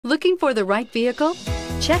Looking for the right vehicle?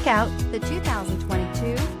 Check out the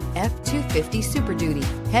 2022 F-250 Super Duty.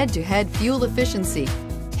 Head-to-head fuel efficiency,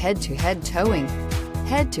 head-to-head towing,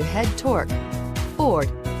 head-to-head torque.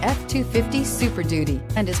 Ford F-250 Super Duty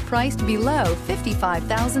and is priced below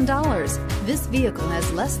 $55,000. This vehicle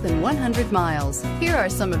has less than 100 miles. Here are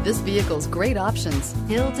some of this vehicle's great options: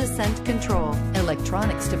 hill descent control,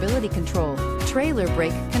 electronic stability control, trailer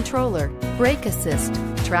brake controller, brake assist,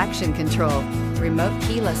 traction control, remote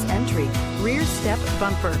keyless entry, rear step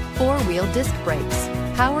bumper, four-wheel disc brakes,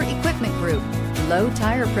 power equipment group, low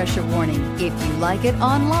tire pressure warning. If you like it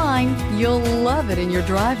online, you'll love it in your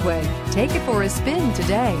driveway. Take it for a spin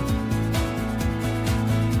today.